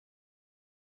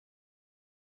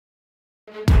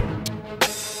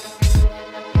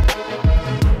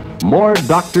More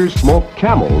doctors smoke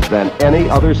Camels than any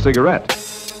other cigarette.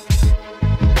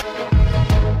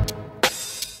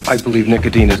 I believe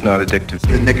nicotine is not addictive.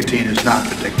 The nicotine is not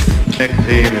addictive.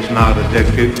 Nicotine is not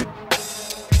addictive.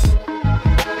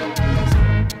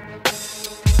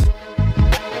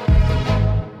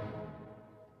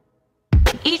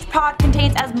 Each pod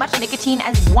contains as much nicotine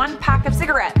as one pack of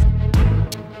cigarettes.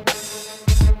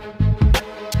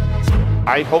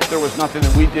 I hope there was nothing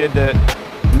that we did that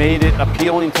made it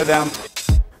appealing to them.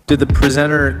 Did the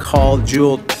presenter call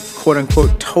Juul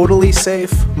quote-unquote totally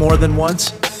safe more than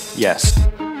once? Yes.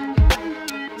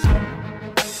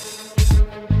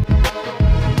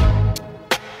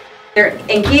 They're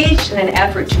engaged in an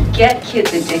effort to get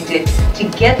kids addicted,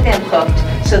 to get them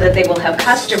hooked so that they will have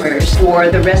customers for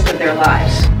the rest of their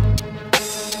lives.